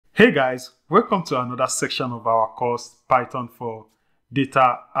Hey guys, welcome to another section of our course, Python for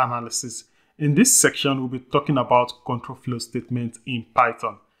Data Analysis. In this section, we'll be talking about control flow statements in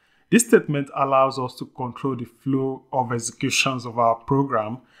Python. This statement allows us to control the flow of executions of our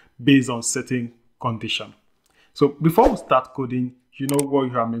program based on certain conditions. So before we start coding, you know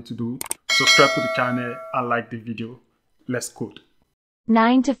what you are meant to do. Subscribe to the channel and like the video. Let's code.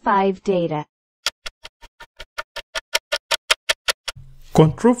 9 to 5 data.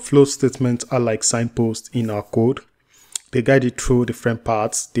 Control flow statements are like signposts in our code. They guide you through different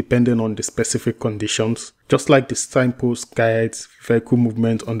paths depending on the specific conditions, just like the signpost guides vehicle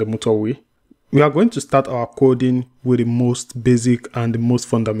movement on the motorway. We are going to start our coding with the most basic and the most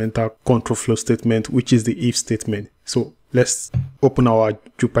fundamental control flow statement, which is the if statement. So let's open our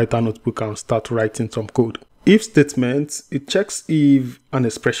Jupyter notebook and start writing some code. If statement, it checks if an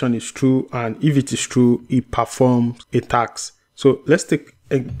expression is true, and if it is true, it performs a task. So let's take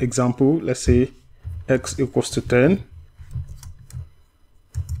an example. Let's say x equals to 10.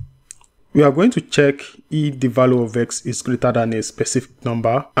 We are going to check if the value of x is greater than a specific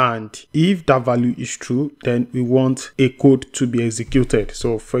number, and if that value is true, then we want a code to be executed.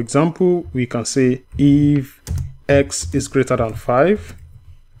 So for example, we can say if x is greater than 5,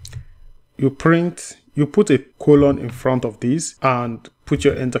 you put a colon in front of this and put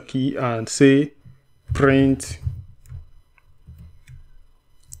your enter key and say print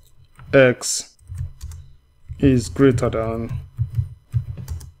x is greater than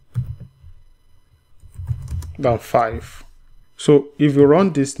 5. So if you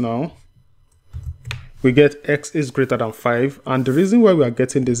run this now, we get x is greater than 5, and the reason why we are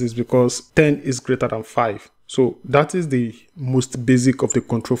getting this is because 10 is greater than 5. So that is the most basic of the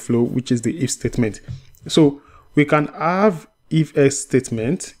control flow, which is the if statement. So we can have if else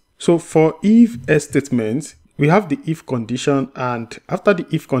statement. So for if else statement, we have the if condition, and after the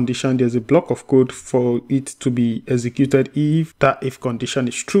if condition, there's a block of code for it to be executed if that if condition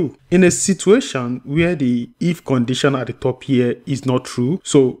is true. In a situation where the if condition at the top here is not true,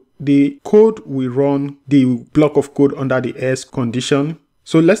 so the code will run the block of code under the else condition.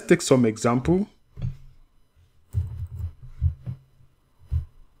 So let's take some example.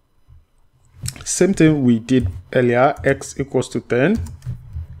 Same thing we did earlier, x equals to 10.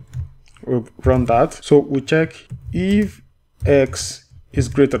 We'll run that. So we check if x is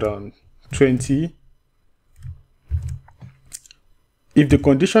greater than 20. If the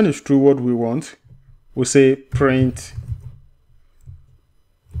condition is true, what we want, we say print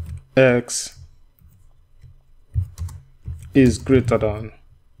x is greater than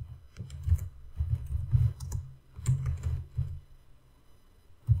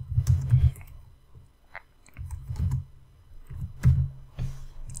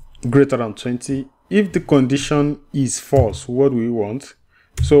greater than 20. If the condition is false, what do we want?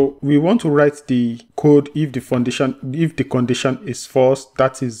 So we want to write the code if the condition is false,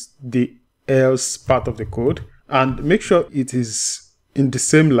 that is the else part of the code, and make sure it is in the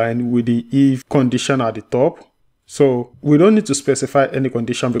same line with the if condition at the top. So we don't need to specify any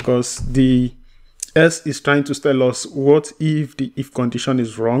condition because the else is trying to tell us what if the if condition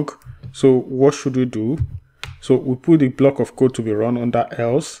is wrong. So what should we do? So we put the block of code to be run under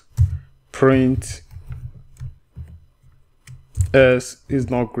else, print s is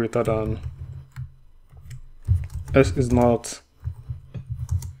not greater than, s is not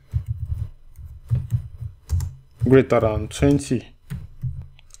greater than 20.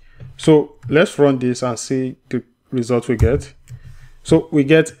 So let's run this and see the result we get. So we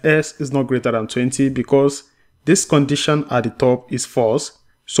get s is not greater than 20 because this condition at the top is false.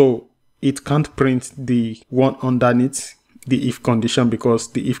 So it can't print the one underneath the if condition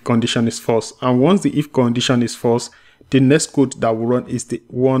because the if condition is false. And once the if condition is false, the next code that will run is the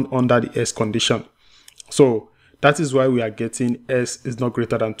one under the else condition. So that is why we are getting s is not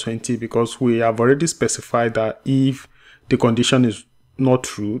greater than 20, because we have already specified that if the condition is not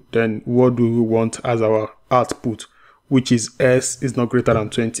true, then what do we want as our output, which is s is not greater than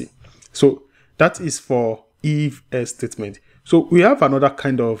 20. So that is for if else statement. So we have another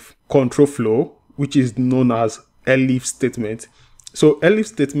kind of control flow, which is known as Elif statement. So Elif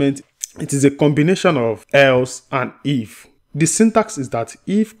statement, it is a combination of else and if. The syntax is that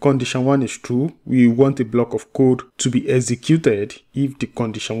if condition 1 is true, we want a block of code to be executed if the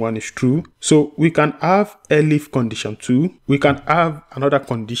condition 1 is true. So we can have Elif condition 2. We can have another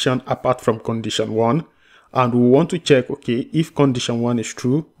condition apart from condition 1. And we want to check, okay, if condition 1 is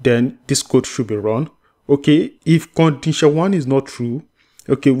true, then this code should be run. Okay, if condition 1 is not true,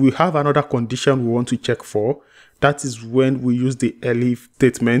 okay, we have another condition we want to check for. That is when we use the Elif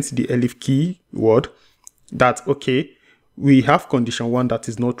statement, the Elif key word, that, okay, we have condition 1 that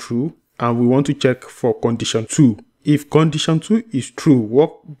is not true, and we want to check for condition 2. If condition 2 is true,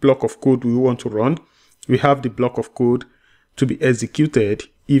 what block of code we want to run? We have the block of code to be executed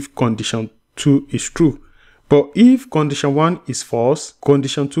if condition 2 is true. But if condition 1 is false,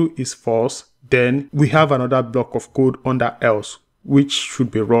 condition 2 is false, then we have another block of code under else, which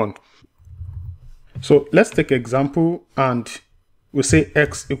should be run. So let's take an example, and we say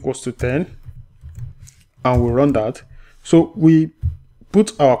x equals to 10, and we run that. So we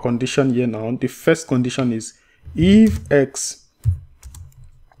put our condition here now. The first condition is if x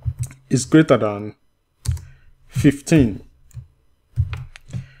is greater than 15,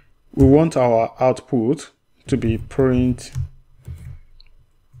 we want our output to be print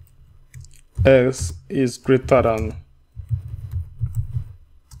x is greater than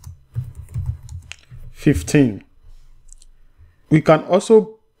 15. We can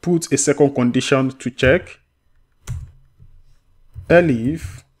also put a second condition to check.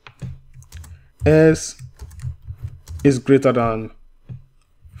 Elif s is greater than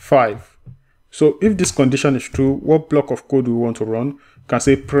 5. So if this condition is true, what block of code we want to run? We can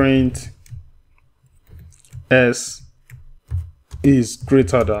say print s is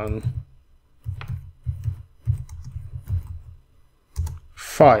greater than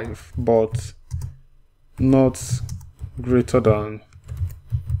 5, but not greater than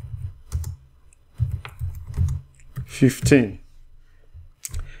 15.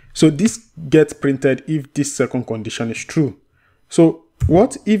 So this gets printed if this second condition is true. So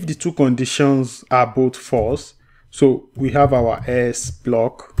what if the two conditions are both false? So we have our s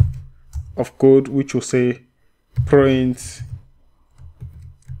block of code which will say print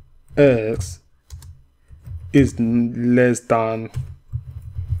x is less than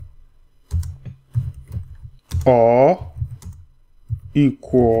or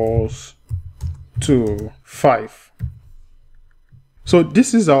equals to 5. So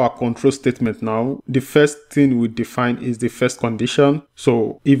this is our control statement now. The first thing we define is the first condition.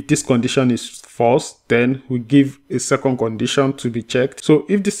 So if this condition is false, then we give a second condition to be checked. So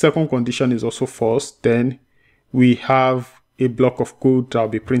if the second condition is also false, then we have a block of code that will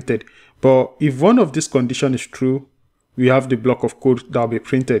be printed. But if one of these conditions is true, we have the block of code that will be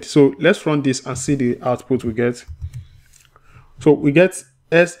printed. So let's run this and see the output we get. So we get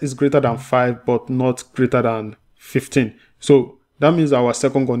s is greater than 5 but not greater than 15. So that means our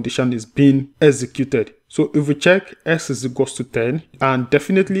second condition is being executed. So if we check s is equals to 10, and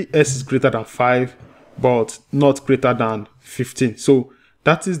definitely s is greater than 5 but not greater than 15. So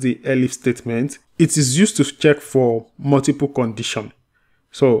that is the Elif statement. It is used to check for multiple conditions.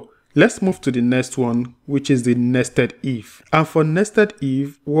 So let's move to the next one, which is the nested if. And for nested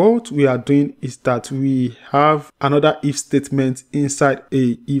if, what we are doing is that we have another if statement inside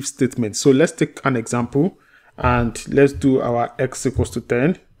a if statement. So let's take an example and let's do our x equals to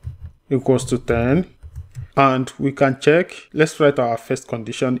 10 equals to 10. And we can check, let's write our first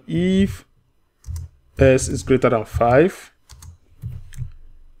condition. If s is greater than 5,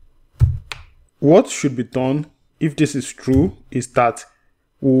 what should be done if this is true is that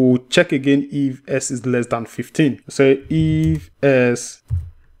we'll check again if s is less than 15. Say if s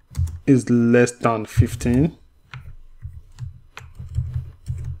is less than 15,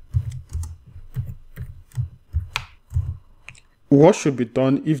 what should be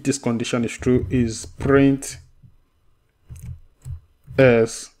done if this condition is true is print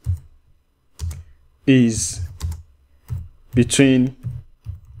s is between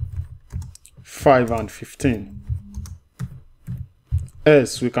 5 and 15.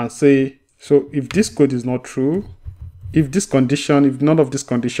 Else we can say, so if this code is not true, if none of these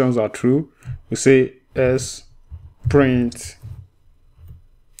conditions are true, we say s print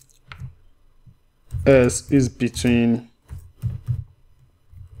s is between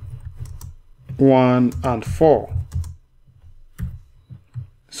 1 and 4.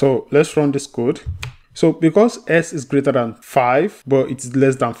 So let's run this code. So because s is greater than 5 but it's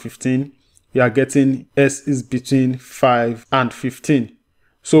less than 15, we are getting s is between 5 and 15.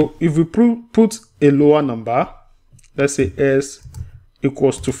 So if we put a lower number, let's say s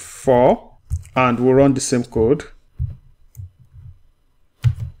equals to 4, and we'll run the same code.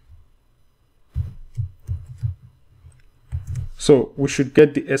 So we should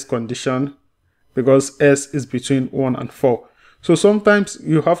get the s condition because s is between 1 and 4. So sometimes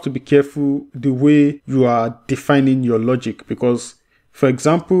you have to be careful the way you are defining your logic, because for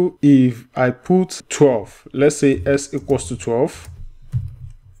example, if I put 12, let's say s equals to 12,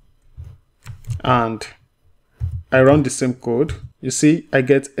 and I run the same code, you see I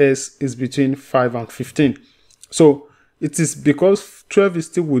get s is between 5 and 15. So it is because 12 is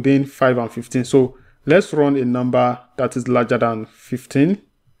still within 5 and 15. So let's run a number that is larger than 15,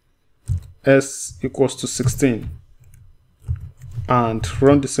 s equals to 16, and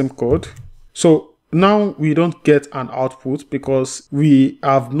run the same code. So now we don't get an output because we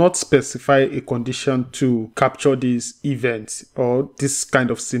have not specified a condition to capture this event or this kind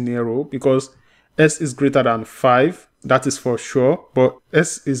of scenario, because s is greater than 5, that is for sure, but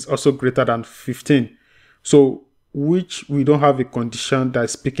s is also greater than 15. So which we don't have a condition that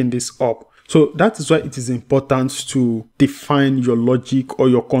is picking this up. So that is why it is important to define your logic or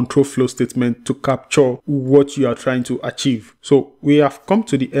your control flow statement to capture what you are trying to achieve. So we have come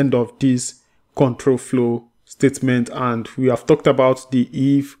to the end of this control flow statement, and we have talked about the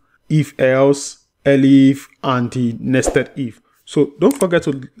if else, elif, and the nested if. So don't forget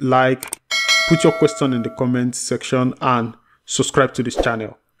to like, put your question in the comment section, and subscribe to this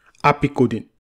channel. Happy coding.